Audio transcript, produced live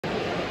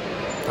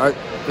I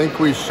think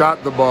we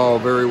shot the ball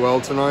very well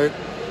tonight.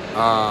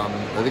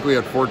 I think we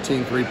had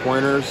 14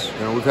 three-pointers. You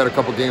know, we've had a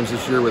couple games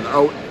this year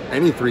without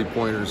any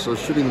three-pointers, so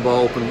shooting the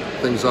ball opened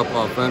things up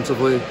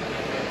offensively.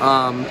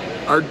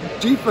 Our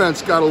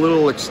defense got a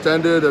little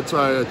extended. That's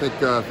why I think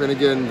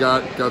Finnegan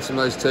got some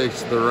nice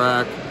takes to the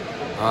rack.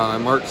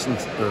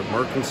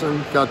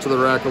 Markinson got to the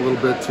rack a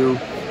little bit too.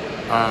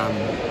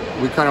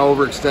 We kind of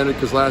overextended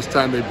because last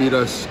time they beat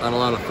us on a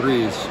lot of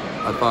threes,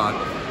 I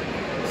thought.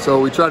 So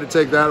we tried to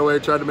take that away,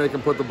 tried to make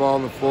them put the ball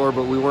on the floor,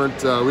 but we weren't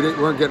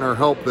getting our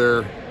help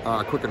there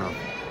quick enough.